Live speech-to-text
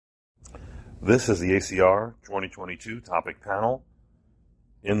This is the ACR 2022 topic panel.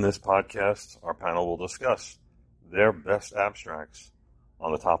 In this podcast, our panel will discuss their best abstracts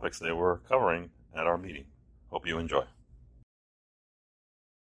on the topics they were covering at our meeting. Hope you enjoy.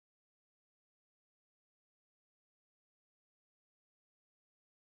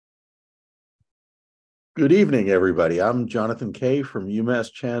 Good evening, everybody. I'm Jonathan Kay from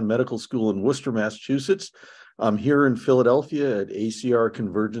UMass Chan Medical School in Worcester, Massachusetts. I'm here in Philadelphia at ACR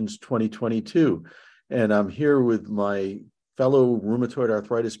Convergence 2022, and I'm here with my fellow rheumatoid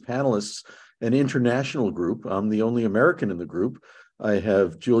arthritis panelists, an international group. I'm the only American in the group. I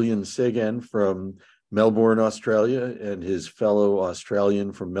have Julian Seguin from Melbourne, Australia, and his fellow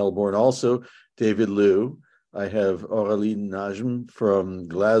Australian from Melbourne also, David Liu. I have Aurélie Najm from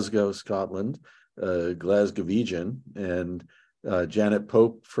Glasgow, Scotland, Glasgowian, and Janet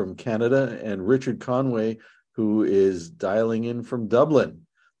Pope from Canada, and Richard Conway, who is dialing in from Dublin.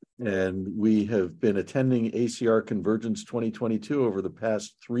 And we have been attending ACR Convergence 2022 over the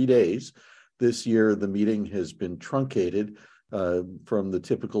past 3 days. This year, the meeting has been truncated from the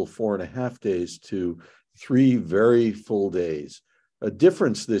typical 4.5 days to 3 very full days. A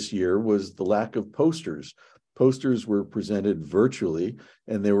difference this year was the lack of posters. Posters were presented virtually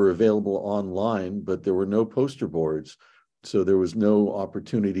and they were available online, but there were no poster boards. So there was no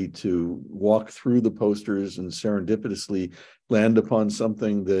opportunity to walk through the posters and serendipitously land upon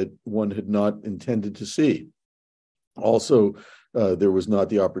something that one had not intended to see. Also, there was not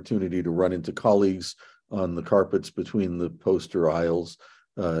the opportunity to run into colleagues on the carpets between the poster aisles,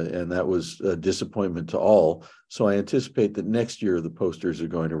 and that was a disappointment to all. So I anticipate that next year the posters are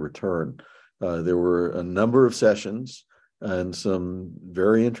going to return. There were a number of sessions and some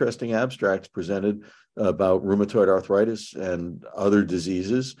very interesting abstracts presented about rheumatoid arthritis and other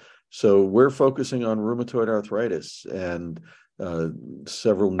diseases. So we're focusing on rheumatoid arthritis, and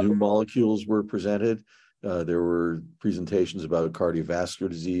several new molecules were presented. There were presentations about cardiovascular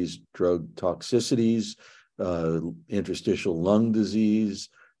disease, drug toxicities, interstitial lung disease,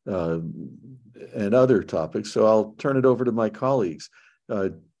 and other topics. So I'll turn it over to my colleagues.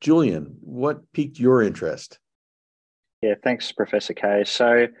 Julian, what piqued your interest? Yeah, thanks, Professor Kay.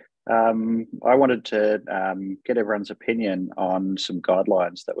 So I wanted to get everyone's opinion on some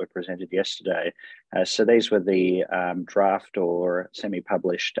guidelines that were presented yesterday. So these were the draft or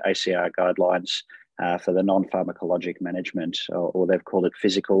semi-published ACR guidelines for the non-pharmacologic management, or they've called it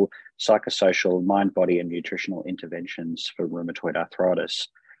physical, psychosocial, mind, body, and nutritional interventions for rheumatoid arthritis.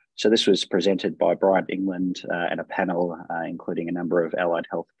 So this was presented by Bryant England and a panel, including a number of allied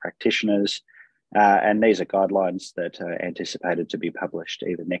health practitioners. And these are guidelines that are anticipated to be published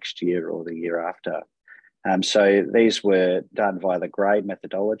either next year or the year after. So these were done via the GRADE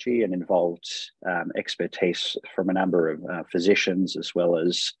methodology and involved expertise from a number of physicians as well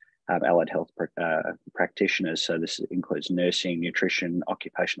as allied health practitioners. So this includes nursing, nutrition,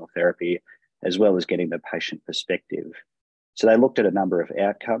 occupational therapy, as well as getting the patient perspective. So they looked at a number of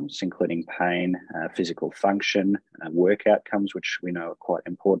outcomes, including pain, physical function, work outcomes, which we know are quite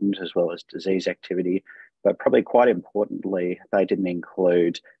important, as well as disease activity. But probably quite importantly, they didn't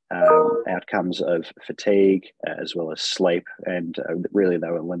include outcomes of fatigue, as well as sleep. And really, they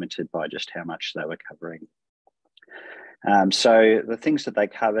were limited by just how much they were covering. So the things that they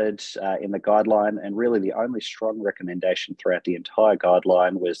covered in the guideline, and really the only strong recommendation throughout the entire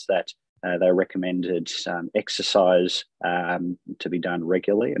guideline, was that they recommended exercise to be done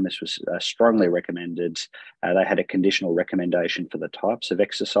regularly, and this was strongly recommended. They had a conditional recommendation for the types of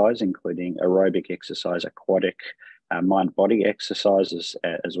exercise, including aerobic exercise, aquatic, mind-body exercises,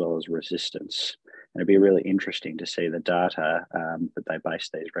 as well as resistance. And it'd be really interesting to see the data that they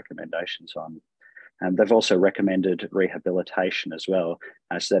based these recommendations on. They've also recommended rehabilitation as well,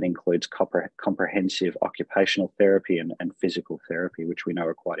 so that includes comprehensive occupational therapy and physical therapy, which we know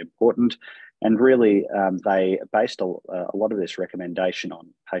are quite important. And really, they based a lot of this recommendation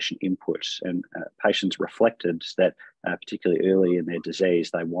on patient input, and patients reflected that particularly early in their disease,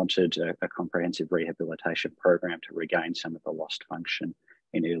 they wanted a comprehensive rehabilitation program to regain some of the lost function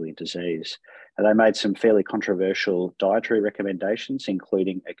in early disease. And they made some fairly controversial dietary recommendations,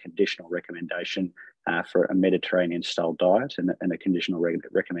 including a conditional recommendation for a Mediterranean-style diet and a conditional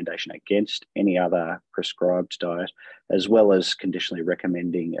recommendation against any other prescribed diet, as well as conditionally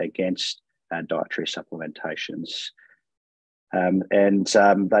recommending against dietary supplementations.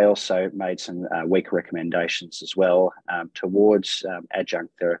 They also made some weak recommendations as well towards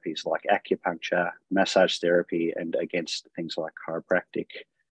adjunct therapies like acupuncture, massage therapy, and against things like chiropractic.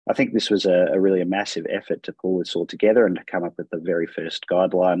 I think this was a really massive effort to pull this all together and to come up with the very first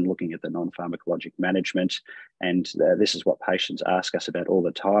guideline looking at the non-pharmacologic management. And this is what patients ask us about all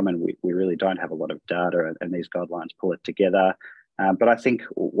the time, and we really don't have a lot of data, and these guidelines pull it together. But I think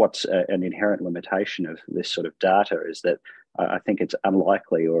what's an inherent limitation of this sort of data is that I think it's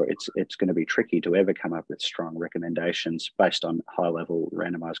unlikely, or it's going to be tricky to ever come up with strong recommendations based on high-level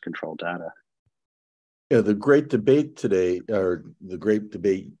randomized controlled data. Yeah, the great debate today, or the great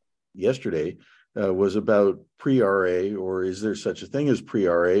debate yesterday, was about pre-RA, or is there such a thing as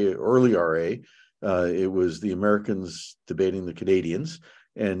pre-RA, early RA? It was the Americans debating the Canadians,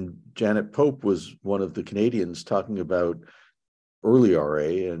 and Janet Pope was one of the Canadians talking about early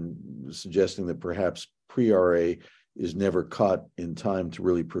RA and suggesting that perhaps pre-RA is never caught in time to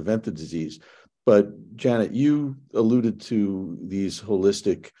really prevent the disease. But Janet, you alluded to these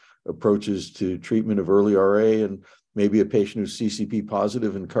holistic approaches to treatment of early RA, and maybe a patient who's CCP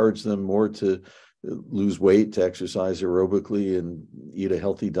positive, encourage them more to lose weight, to exercise aerobically, and eat a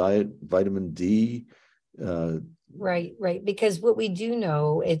healthy diet, vitamin D. Right. Because what we do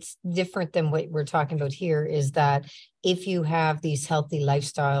know, it's different than what we're talking about here, is that if you have these healthy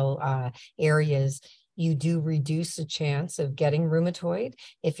lifestyle areas, you do reduce the chance of getting rheumatoid.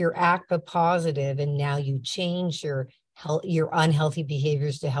 If you're ACPA positive and now you change your unhealthy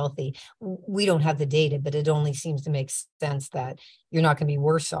behaviors to healthy, we don't have the data, but it only seems to make sense that you're not going to be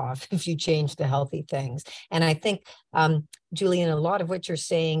worse off if you change the healthy things. And I think, Julian, a lot of what you're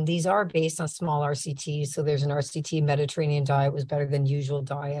saying, these are based on small RCTs. So there's an RCT Mediterranean diet was better than usual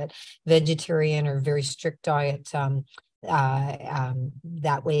diet, vegetarian or very strict diet.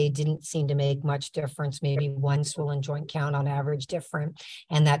 That way didn't seem to make much difference, maybe one swollen joint count on average different.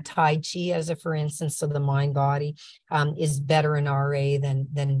 And that Tai Chi, as a for instance, so the mind body is better in RA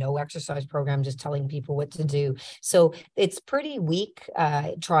than no exercise program, just telling people what to do. So it's pretty weak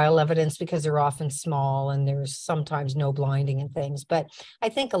trial evidence because they're often small and there's sometimes no blinding and things. But I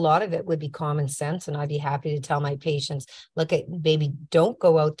think a lot of it would be common sense. And I'd be happy to tell my patients, look at baby, don't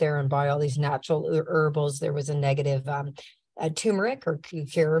go out there and buy all these natural herbals. There was a negative turmeric or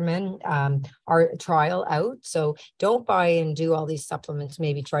curcumin our trial out. So don't buy and do all these supplements,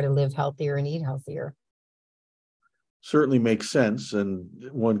 maybe try to live healthier and eat healthier. Certainly makes sense. And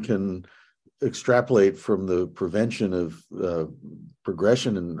one can extrapolate from the prevention of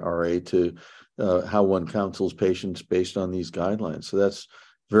progression in RA to how one counsels patients based on these guidelines. So that's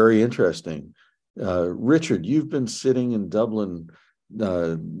very interesting. Richard, you've been sitting in Dublin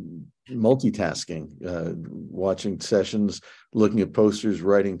multitasking, watching sessions, looking at posters,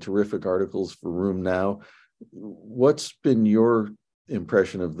 writing terrific articles for RheumNow. What's been your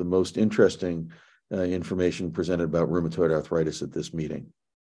impression of the most interesting information presented about rheumatoid arthritis at this meeting?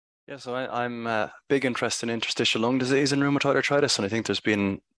 Yeah, so I'm big interest in interstitial lung disease and rheumatoid arthritis, and I think there's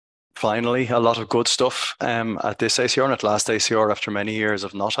been finally a lot of good stuff at this ACR and at last ACR after many years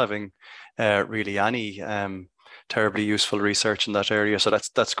of not having really any terribly useful research in that area. So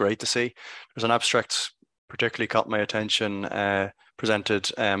that's great to see. There's an abstract particularly caught my attention presented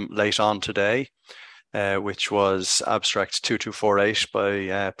late on today, which was abstract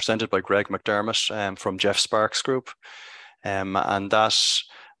 2248 presented by Greg McDermott from Jeff Sparks' group. And that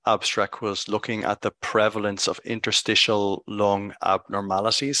abstract was looking at the prevalence of interstitial lung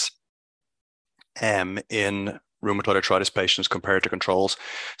abnormalities in rheumatoid arthritis patients compared to controls.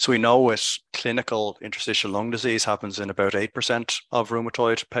 So we know with clinical interstitial lung disease happens in about 8% of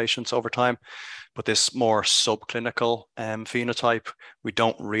rheumatoid patients over time, but this more subclinical phenotype, we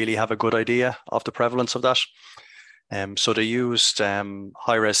don't really have a good idea of the prevalence of that. So they used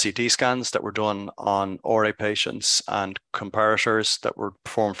high-res CT scans that were done on RA patients and comparators that were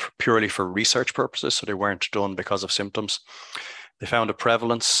performed purely for research purposes, so they weren't done because of symptoms. They found a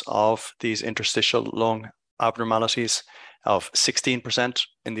prevalence of these interstitial lung abnormalities of 16%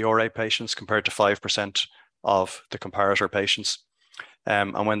 in the RA patients compared to 5% of the comparator patients.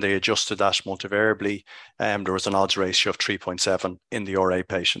 And when they adjusted that multivariably, there was an odds ratio of 3.7 in the RA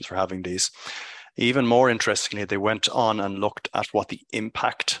patients for having these. Even more interestingly, they went on and looked at what the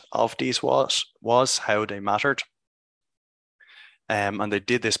impact of these was how they mattered. And they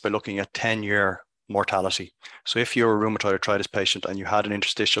did this by looking at 10-year mortality. So if you're a rheumatoid arthritis patient and you had an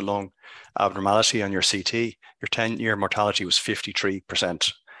interstitial lung abnormality on your CT, your 10-year mortality was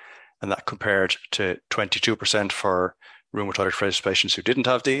 53%. And that compared to 22% for rheumatoid arthritis patients who didn't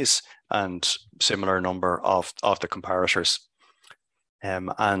have these, and similar number of the comparators.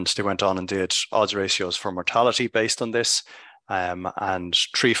 And they went on and did odds ratios for mortality based on this, and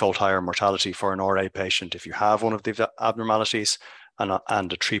threefold higher mortality for an RA patient if you have one of the abnormalities, and a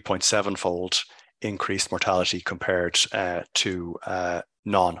 3.7-fold increased mortality compared to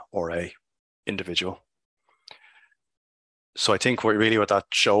non-RA individual. So I think what that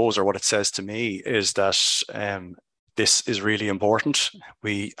shows, or what it says to me, is that this is really important.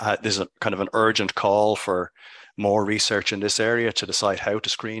 There's a kind of an urgent call for more research in this area to decide how to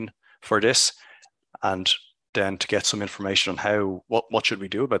screen for this, and then to get some information on what should we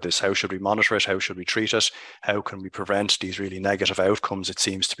do about this? How should we monitor it? How should we treat it? How can we prevent these really negative outcomes it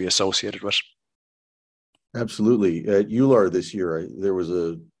seems to be associated with? Absolutely. At EULAR this year, there was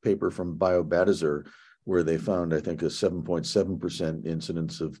a paper from BioBatizir where they found, I think, a 7.7%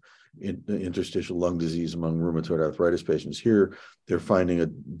 incidence of interstitial lung disease among rheumatoid arthritis patients. Here, they're finding a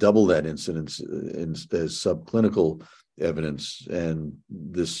double that incidence as subclinical evidence, and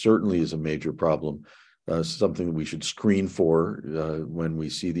this certainly is a major problem, something that we should screen for when we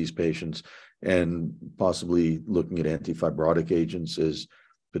see these patients, and possibly looking at antifibrotic agents as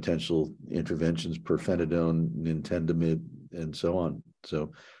potential interventions, pirfenidone, nintedanib, and so on.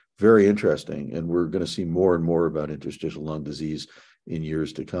 So very interesting. And we're going to see more and more about interstitial lung disease in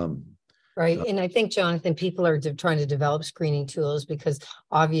years to come. Right. And I think, Jonathan, people are trying to develop screening tools, because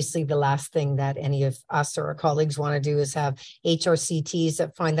obviously the last thing that any of us or our colleagues want to do is have HRCTs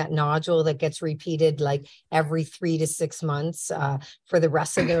that find that nodule that gets repeated like every 3 to 6 months for the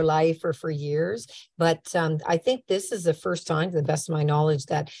rest of their life or for years. But I think this is the first time, to the best of my knowledge,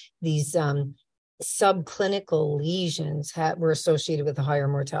 that these subclinical lesions were associated with a higher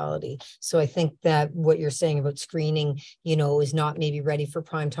mortality. So I think that what you're saying about screening, is not maybe ready for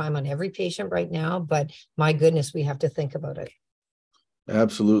prime time on every patient right now, but my goodness, we have to think about it.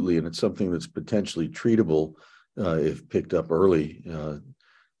 Absolutely. And it's something that's potentially treatable if picked up early.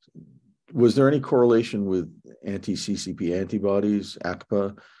 Was there any correlation with anti-CCP antibodies,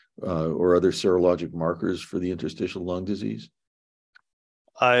 ACPA, or other serologic markers for the interstitial lung disease?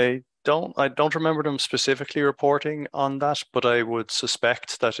 I don't remember them specifically reporting on that, but I would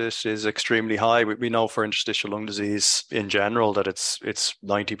suspect that it is extremely high. We know for interstitial lung disease in general that it's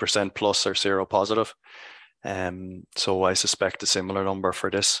 90% plus are seropositive. So I suspect a similar number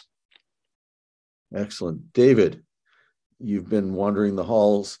for this. Excellent. David, you've been wandering the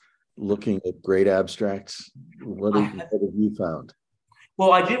halls looking at great abstracts. What have you found?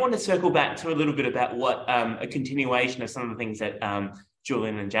 Well, I did want to circle back to a little bit about what a continuation of some of the things that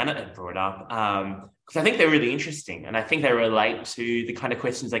Julian and Janet had brought up, because I think they're really interesting, and I think they relate to the kind of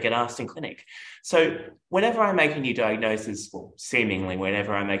questions I get asked in clinic. So whenever I make a new diagnosis, well, seemingly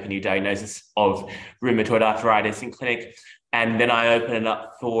whenever I make a new diagnosis of rheumatoid arthritis in clinic, and then I open it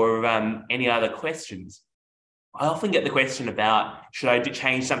up for any other questions, I often get the question about, should I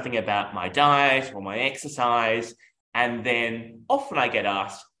change something about my diet or my exercise? And then often I get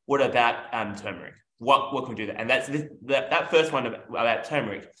asked, what about turmeric? What can we do that? And that first one about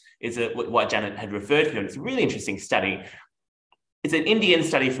turmeric is what Janet had referred to, and it's a really interesting study. It's an Indian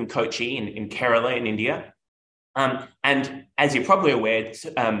study from Kochi in Kerala in India. And as you're probably aware,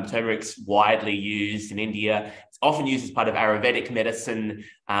 turmeric's widely used in India. It's often used as part of Ayurvedic medicine,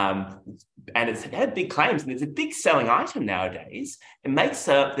 and it's had big claims, and it's a big selling item nowadays. It makes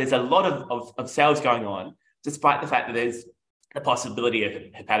there's a lot of sales going on, despite the fact that there's the possibility of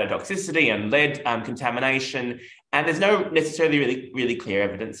hepatotoxicity and lead contamination, and there's no necessarily really clear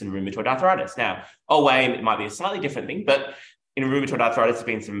evidence in rheumatoid arthritis. Now, it might be a slightly different thing, but in rheumatoid arthritis, there's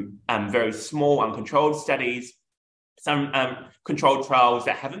been some very small, uncontrolled studies, some controlled trials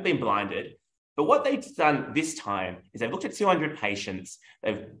that haven't been blinded. But what they've done this time is they've looked at 200 patients,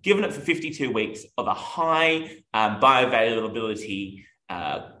 they've given it for 52 weeks of a high bioavailability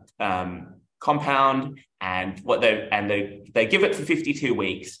compound, and they give it for 52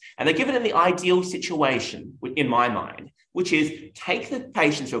 weeks, and they give it in the ideal situation, in my mind, which is take the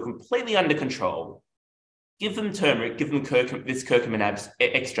patients who are completely under control, give them turmeric, give them this curcumin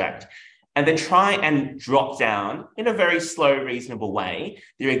extract, and then try and drop down in a very slow, reasonable way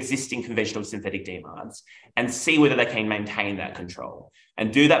their existing conventional synthetic DMARDs, and see whether they can maintain that control,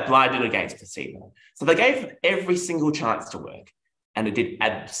 and do that blinded against placebo. So they gave every single chance to work, and it did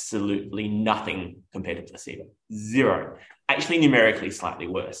absolutely nothing compared to placebo. Zero. Actually, numerically slightly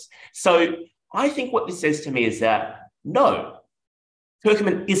worse. So I think what this says to me is that, no,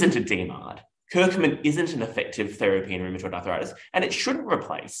 curcumin isn't a DMARD. Curcumin isn't an effective therapy in rheumatoid arthritis, and it shouldn't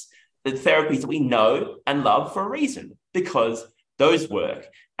replace the therapies that we know and love for a reason, because those work.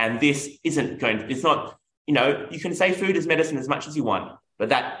 And this it's not, you can say food is medicine as much as you want, but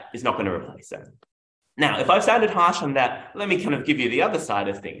that is not going to replace that. Now, if I've sounded harsh on that, let me kind of give you the other side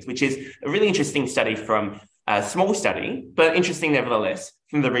of things, which is a really interesting study from a small study, but interesting nevertheless,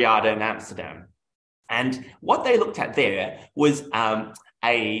 from the Riada in Amsterdam. And what they looked at there was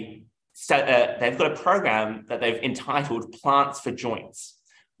a they've got a program that they've entitled Plants for Joints.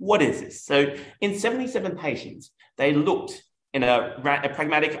 What is this? So in 77 patients, they looked in a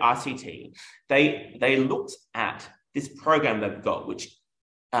pragmatic RCT, they looked at this program they've got, which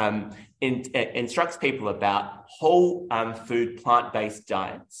instructs people about whole food plant-based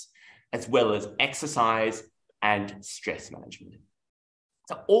diets, as well as exercise and stress management.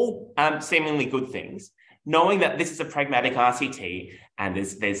 So all seemingly good things, knowing that this is a pragmatic RCT and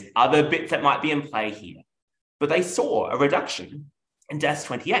there's other bits that might be in play here. But they saw a reduction in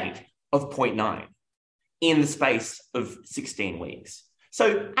DAS28 of 0.9 in the space of 16 weeks.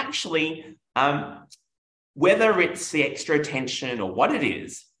 So actually, whether it's the extra attention or what it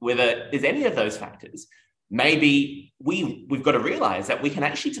is, whether there's any of those factors, maybe we've got to realize that we can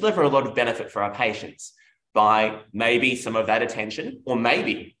actually deliver a lot of benefit for our patients by maybe some of that attention, or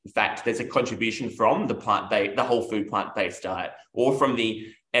maybe, in fact, there's a contribution from the whole food plant-based diet, or from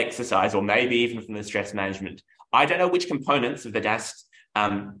the exercise, or maybe even from the stress management. I don't know which components of the DAS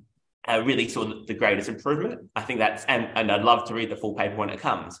really saw the greatest improvement. I think that's, and I'd love to read the full paper when it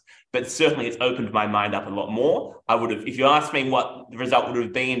comes, but certainly it's opened my mind up a lot more. I would have, if you asked me what the result would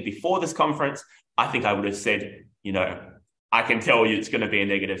have been before this conference, I think I would have said, I can tell you it's going to be a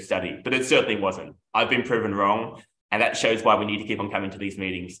negative study, but it certainly wasn't. I've been proven wrong, and that shows why we need to keep on coming to these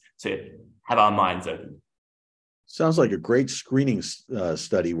meetings to have our minds open. Sounds like a great screening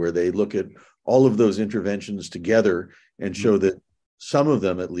study where they look at all of those interventions together and show that some of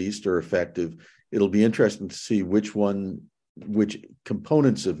them at least are effective. It'll be interesting to see which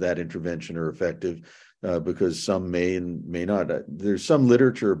components of that intervention are effective, because some may and may not. There's some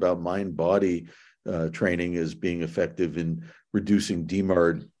literature about mind-body training as being effective in reducing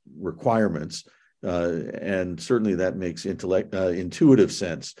DMARD requirements, and certainly that makes intuitive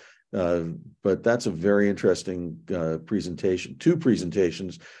sense. But that's a very interesting presentation. Two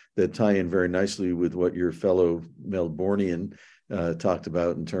presentations that tie in very nicely with what your fellow Melbourneian talked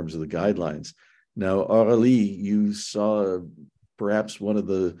about in terms of the guidelines. Now, Aurélie, you saw perhaps one of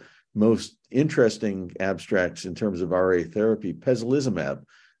the most interesting abstracts in terms of RA therapy, pezolizumab.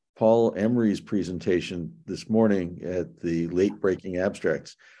 Paul Emery's presentation this morning at the late-breaking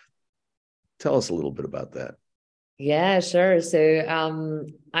abstracts. Tell us a little bit about that. Yeah, sure. So,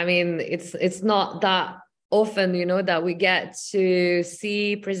 it's not that often, that we get to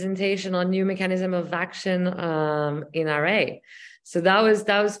see presentation on new mechanism of action in RA. So that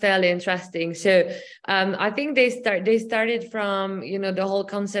was fairly interesting. So I think they started from the whole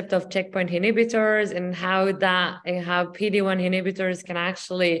concept of checkpoint inhibitors and how PD-1 inhibitors can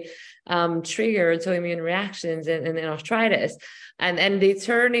actually trigger autoimmune reactions in arthritis, and they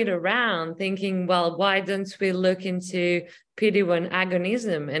turn it around, thinking, well, why don't we look into PD-1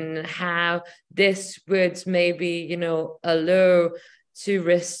 agonism and how this would maybe allow to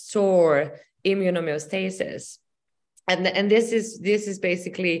restore immune homeostasis. And this is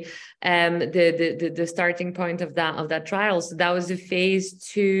basically the starting point of that trial. So that was a phase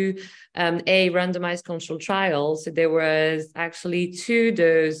 2 a randomized controlled trial. So there was actually 2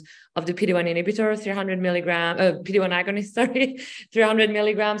 doses of the PD-1 inhibitor, 300 milligram, PD-1 agonist, 300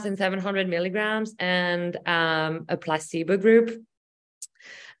 milligrams and 700 milligrams, and a placebo group.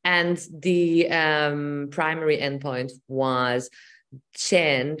 And the primary endpoint was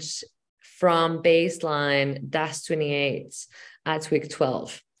change from baseline DAS28 at week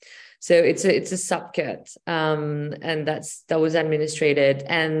 12. So it's a subcut, and that was administered,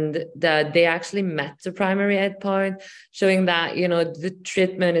 and they actually met the primary endpoint, showing that the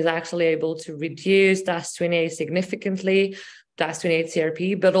treatment is actually able to reduce DAS28 significantly, DAS28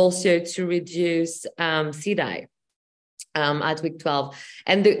 CRP, but also to reduce CDAI. At week 12.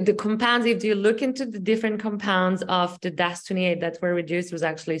 And the compounds, if you look into the different compounds of the DAS28 that were reduced, was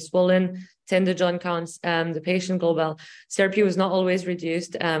actually swollen, tender joint counts, the patient global CRP was not always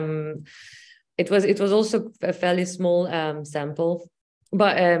reduced. It was also a fairly small sample.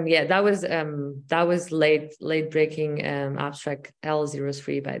 But that was late breaking abstract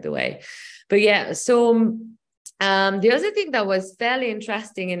L03, by the way. But yeah, so the other thing that was fairly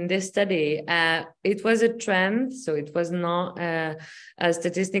interesting in this study, it was a trend, so it was not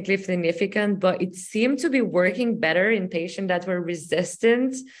statistically significant, but it seemed to be working better in patients that were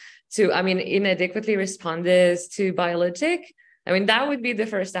resistant to, inadequately responded to biologic. That would be the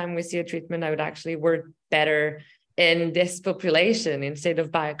first time we see a treatment that would actually work better in this population instead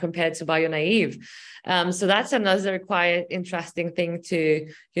of compared to bio-naive. So that's another quite interesting thing to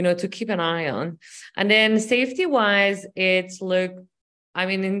keep an eye on. And then safety-wise, it's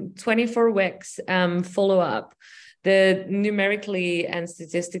in 24 weeks follow-up, numerically and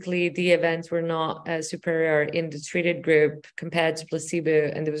statistically, the events were not superior in the treated group compared to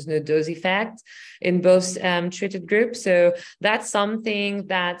placebo, and there was no dose effect in both treated groups. So that's something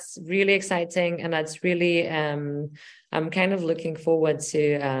that's really exciting, and that's really I'm kind of looking forward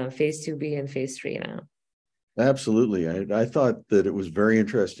to phase 2b and phase 3 now. Absolutely. I thought that it was very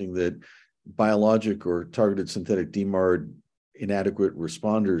interesting that biologic or targeted synthetic DMARD inadequate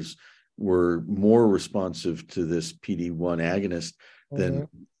responders were more responsive to this PD-1 agonist than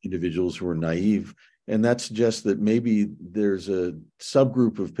individuals who were naive. And that suggests that maybe there's a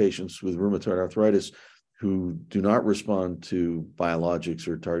subgroup of patients with rheumatoid arthritis who do not respond to biologics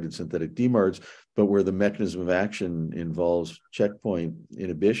or targeted synthetic DMARDs, but where the mechanism of action involves checkpoint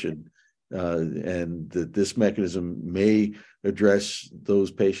inhibition. And that this mechanism may address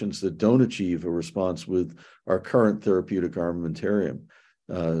those patients that don't achieve a response with our current therapeutic armamentarium.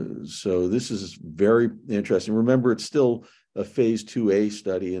 So this is very interesting. Remember, it's still a phase 2A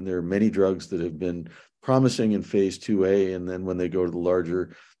study, and there are many drugs that have been promising in phase 2A, and then when they go to the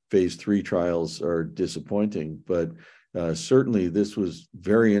larger phase 3 trials are disappointing. But certainly this was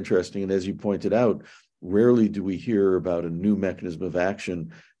very interesting. And as you pointed out, rarely do we hear about a new mechanism of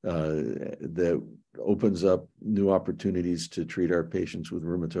action that opens up new opportunities to treat our patients with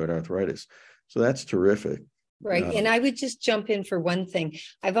rheumatoid arthritis. So that's terrific. Right. And I would just jump in for one thing.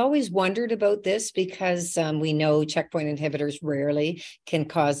 I've always wondered about this because we know checkpoint inhibitors rarely can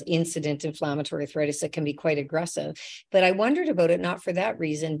cause incident inflammatory arthritis that can be quite aggressive. But I wondered about it not for that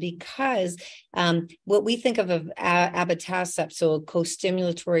reason, because what we think of abatacept, so a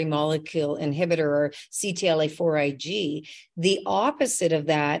co-stimulatory molecule inhibitor, or CTLA-4 Ig, the opposite of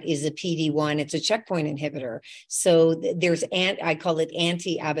that is a PD-1. It's a checkpoint inhibitor. So there's, I call it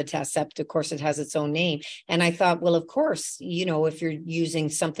anti-abatacept. Of course, it has its own name. And I thought, well, of course, you know, if you're using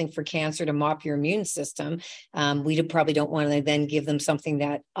something for cancer to mop your immune system, we probably don't want to then give them something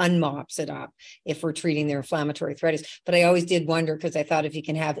that unmops it up if we're treating their inflammatory arthritis. But I always did wonder, because I thought if you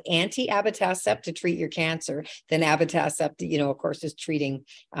can have anti-abatacept to treat your cancer, then abatacept, you know, of course, is treating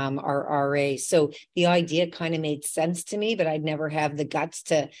our RA. So the idea kind of made sense to me, but I'd never have the guts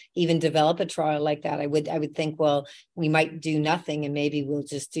to even develop a trial like that. I would think, well, we might do nothing and maybe we'll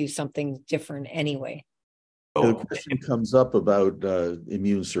just do something different anyway. The question comes up about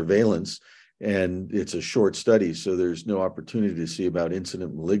immune surveillance, and it's a short study, so there's no opportunity to see about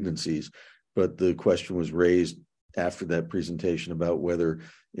incident malignancies. But the question was raised after that presentation about whether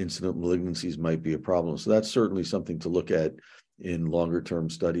incident malignancies might be a problem. So that's certainly something to look at in longer term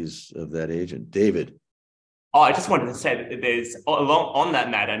studies of that agent. David. Oh, I just wanted to say that there's, along on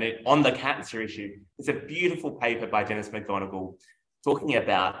that matter, and on the cancer issue, there's a beautiful paper by Dennis McGonigal talking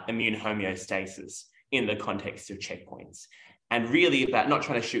about immune homeostasis in the context of checkpoints, and really about not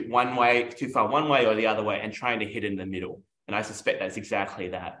trying to shoot one way, too far one way or the other way, and trying to hit in the middle. And I suspect that's exactly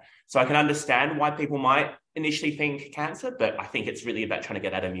that. So I can understand why people might initially think cancer, but I think it's really about trying to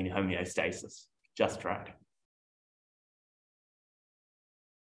get that immune homeostasis just right.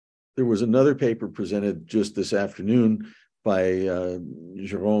 There was another paper presented just this afternoon by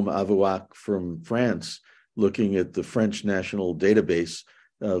Jérôme Avouac from France, looking at the French national database,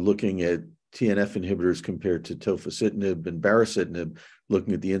 looking at TNF inhibitors compared to tofacitinib and baricitinib,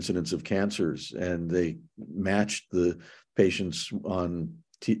 looking at the incidence of cancers. And they matched the patients on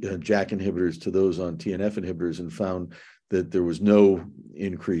JAK inhibitors to those on TNF inhibitors and found that there was no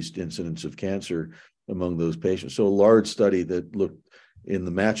increased incidence of cancer among those patients. So a large study that looked in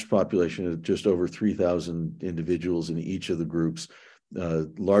the matched population of just over 3,000 individuals in each of the groups,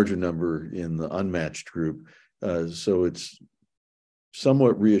 larger number in the unmatched group. So it's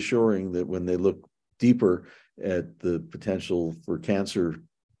somewhat reassuring that when they look deeper at the potential for cancer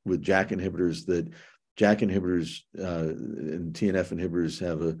with JAK inhibitors, that JAK inhibitors and TNF inhibitors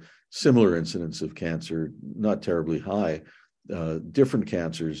have a similar incidence of cancer, not terribly high. Different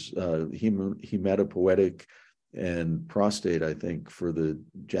cancers, hematopoietic and prostate, I think, for the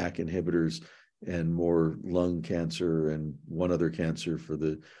JAK inhibitors, and more lung cancer and one other cancer for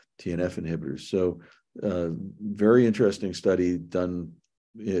the TNF inhibitors. So very interesting study done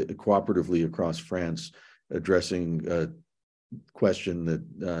cooperatively across France, addressing a question that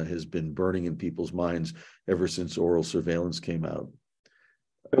has been burning in people's minds ever since oral surveillance came out.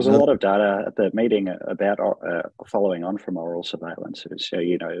 There was a lot of data at the meeting about following on from oral surveillance. So,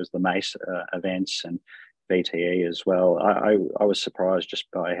 you know, it was the MACE events and VTE as well. I was surprised just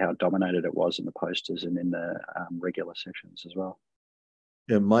by how dominated it was in the posters and in the regular sessions as well.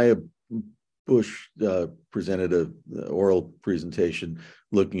 Yeah, Maya Bush presented an oral presentation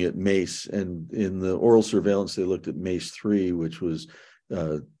looking at MACE, and in the oral surveillance, they looked at MACE-3, which was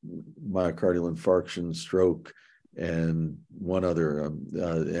myocardial infarction, stroke, and one other.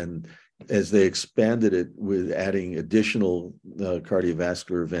 And as they expanded it with adding additional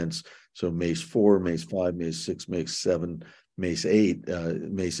cardiovascular events, so MACE-4, MACE-5, MACE-6, MACE-7,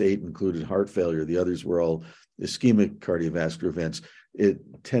 MACE-8. MACE-8 included heart failure. The others were all ischemic cardiovascular events. It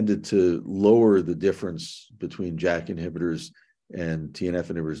tended to lower the difference between JAK inhibitors and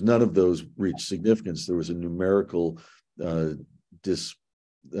TNF inhibitors. None of those reached significance. There was a numerical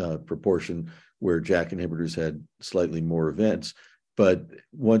disproportion where JAK inhibitors had slightly more events. But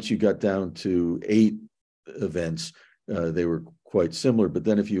once you got down to 8 events, they were quite similar. But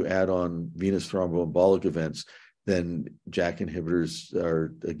then if you add on venous thromboembolic events, then JAK inhibitors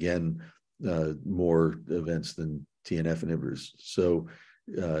are, again, more events than TNF inhibitors. So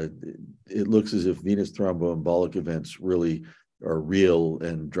it looks as if venous thromboembolic events really are real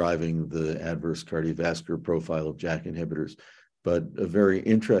and driving the adverse cardiovascular profile of JAK inhibitors. But a very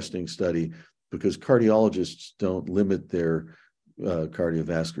interesting study, because cardiologists don't limit their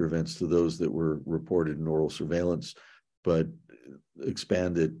cardiovascular events to those that were reported in oral surveillance, but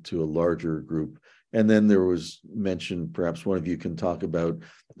expand it to a larger group. And then there was mentioned, perhaps one of you can talk about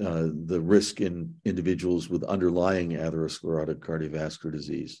the risk in individuals with underlying atherosclerotic cardiovascular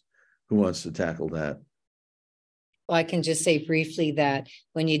disease. Who wants to tackle that? Well, I can just say briefly that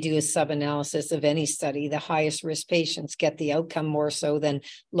when you do a sub-analysis of any study, the highest risk patients get the outcome more so than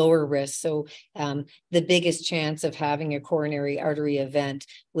lower risk. So the biggest chance of having a coronary artery event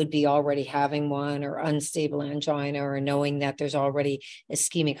would be already having one, or unstable angina, or knowing that there's already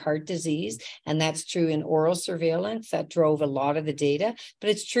ischemic heart disease. And that's true in oral surveillance. That drove a lot of the data, but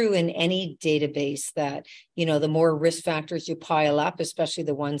it's true in any database that, you know, the more risk factors you pile up, especially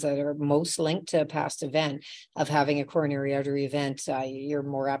the ones that are most linked to a past event of having a coronary artery event, you're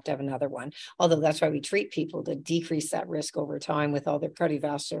more apt to have another one. Although that's why we treat people to decrease that risk over time with all their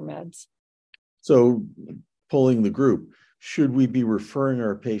cardiovascular meds. So polling the group, should we be referring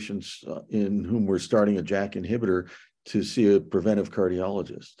our patients in whom we're starting a JAK inhibitor to see a preventive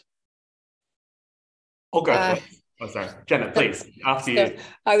cardiologist? I'll go for it. Oh, sorry. Jenna, please, after you.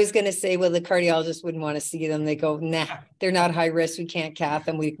 I was going to say, well, the cardiologist wouldn't want to see them. They go, nah, they're not high risk. We can't cath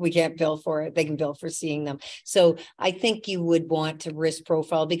them. We can't bill for it. They can bill for seeing them. So I think you would want to risk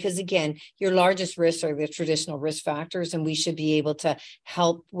profile, because again, your largest risks are the traditional risk factors, and we should be able to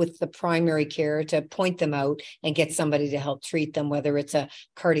help with the primary care to point them out and get somebody to help treat them, whether it's a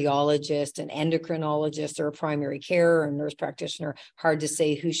cardiologist, an endocrinologist, or a primary care or a nurse practitioner. Hard to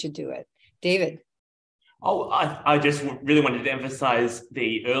say who should do it. David. Oh, I just really wanted to emphasize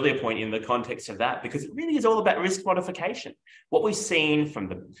the earlier point in the context of that, because it really is all about risk modification. What we've seen from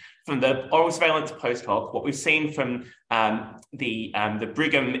the oral surveillance post hoc, what we've seen from the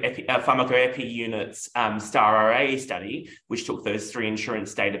Brigham Pharmacoepi Unit's STAR-RA study, which took those 3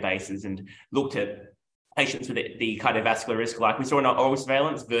 insurance databases and looked at patients with the cardiovascular risk like we saw in our oral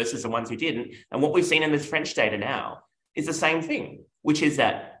surveillance versus the ones who didn't. And what we've seen in this French data now is the same thing, which is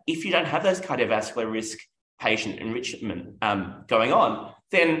that if you don't have those cardiovascular risk patient enrichment going on,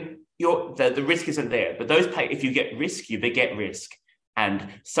 then the risk isn't there. But if you get risk, you beget risk. And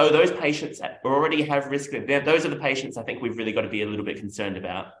so those patients that already have risk, those are the patients I think we've really got to be a little bit concerned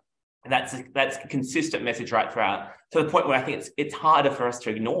about. And that's a consistent message right throughout, to the point where I think it's harder for us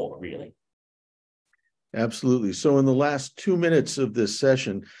to ignore, really. Absolutely. So in the last 2 minutes of this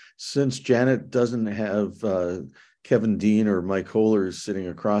session, since Janet doesn't have Kevin Dean or Mike Holler sitting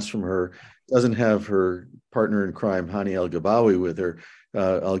across from her, doesn't have her partner in crime, Hani El-Gabawi, with her,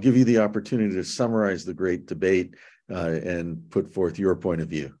 I'll give you the opportunity to summarize the great debate and put forth your point of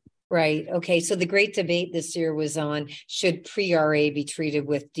view. Right. Okay. So the great debate this year was on, should pre-RA be treated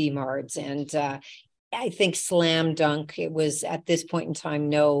with DMARDs? And I think slam dunk, it was at this point in time,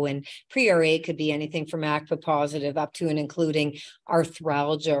 no. And pre-RA could be anything from ACPA positive up to and including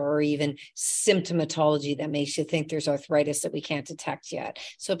arthralgia or even symptomatology that makes you think there's arthritis that we can't detect yet.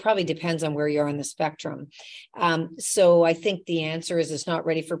 So it probably depends on where you are on the spectrum. So I think the answer is it's not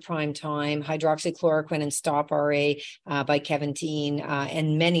ready for prime time. Hydroxychloroquine and Stop RA by Kevin Dean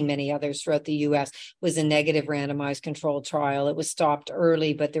and many, many others throughout the US was a negative randomized controlled trial. It was stopped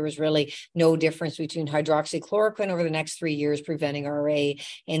early, but there was really no difference between hydroxychloroquine over the next 3 years preventing RA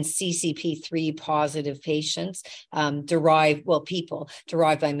and CCP3 positive patients people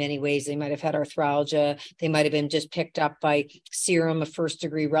derived by many ways. They might have had arthralgia. They might have been just picked up by serum of first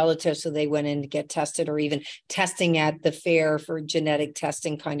degree relative. So they went in to get tested, or even testing at the fair for genetic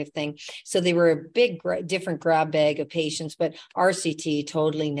testing kind of thing. So they were a big, different grab bag of patients, but RCT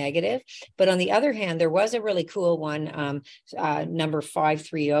totally negative. But on the other hand, there was a really cool one, number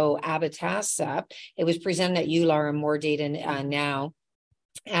 530, abatacept. It was presented at EULAR and more data now.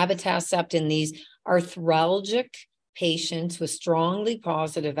 abatacept in these arthralgic patients with strongly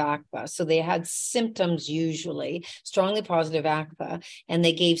positive ACPA. So they had symptoms, usually strongly positive ACPA, and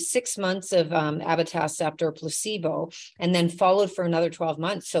they gave 6 months of abatacept or placebo, and then followed for another 12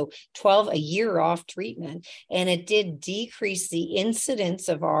 months. So a year off treatment. And it did decrease the incidence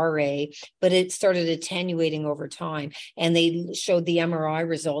of RA, but it started attenuating over time. And they showed the MRI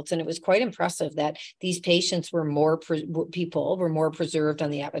results, and it was quite impressive that these patients were more preserved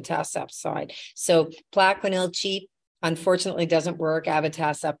on the abatacept side. So Plaquenil, cheap, unfortunately doesn't work.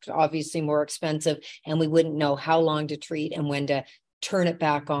 Abatacept, obviously more expensive, and we wouldn't know how long to treat and when to turn it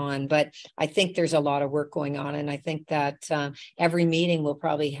back on. But I think there's a lot of work going on, and I think that every meeting will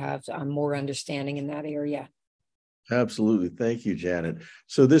probably have more understanding in that area. Absolutely. Thank you, Janet.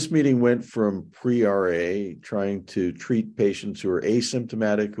 So this meeting went from pre-RA, trying to treat patients who are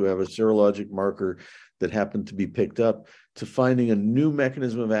asymptomatic, who have a serologic marker that happened to be picked up, to finding a new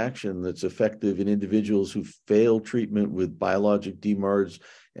mechanism of action that's effective in individuals who fail treatment with biologic DMARDs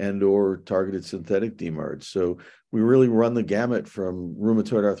and or targeted synthetic DMARDs. So we really run the gamut from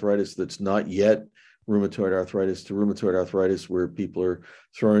rheumatoid arthritis that's not yet rheumatoid arthritis to rheumatoid arthritis where people are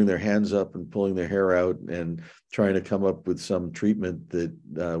throwing their hands up and pulling their hair out and trying to come up with some treatment that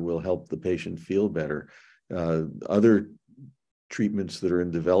will help the patient feel better. Other treatments that are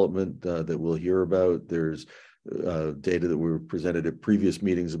in development that we'll hear about, there's data that were presented at previous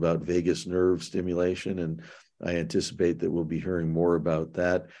meetings about vagus nerve stimulation, and I anticipate that we'll be hearing more about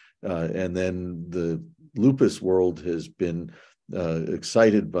that. And then the lupus world has been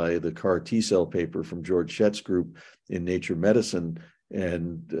excited by the CAR T-cell paper from George Schett's group in Nature Medicine,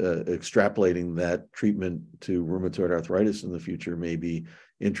 and extrapolating that treatment to rheumatoid arthritis in the future may be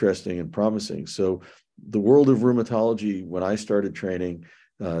interesting and promising. So the world of rheumatology, when I started training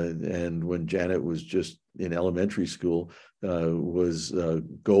and when Janet was just in elementary school, was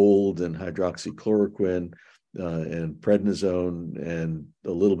gold and hydroxychloroquine and prednisone and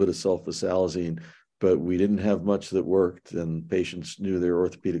a little bit of sulfasalazine, but we didn't have much that worked, and patients knew their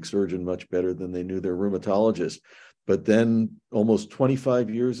orthopedic surgeon much better than they knew their rheumatologist. But then almost 25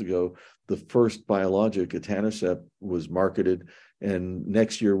 years ago, the first biologic, etanercept, was marketed, and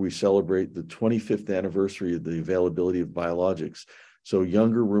next year we celebrate the 25th anniversary of the availability of biologics. So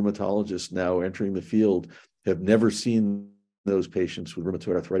younger rheumatologists now entering the field have never seen those patients with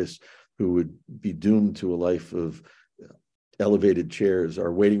rheumatoid arthritis who would be doomed to a life of elevated chairs.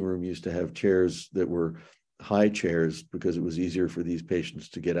 Our waiting room used to have chairs that were high chairs because it was easier for these patients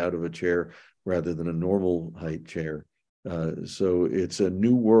to get out of a chair rather than a normal height chair. So it's a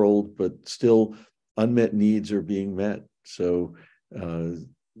new world, but still unmet needs are being met. So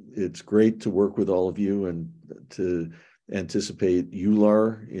it's great to work with all of you and to anticipate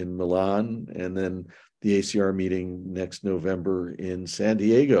EULAR in Milan, and then the ACR meeting next November in San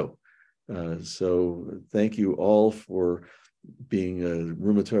Diego. So thank you all for being a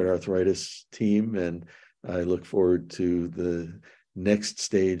rheumatoid arthritis team, and I look forward to the next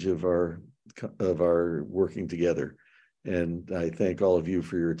stage of our working together. And I thank all of you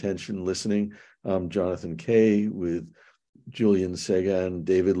for your attention, listening. I'm Jonathan Kay with Julian Segan,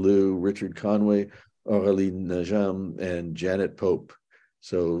 David Liu, Richard Conway, Aurélie Najam, and Janet Pope.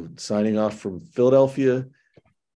 So signing off from Philadelphia,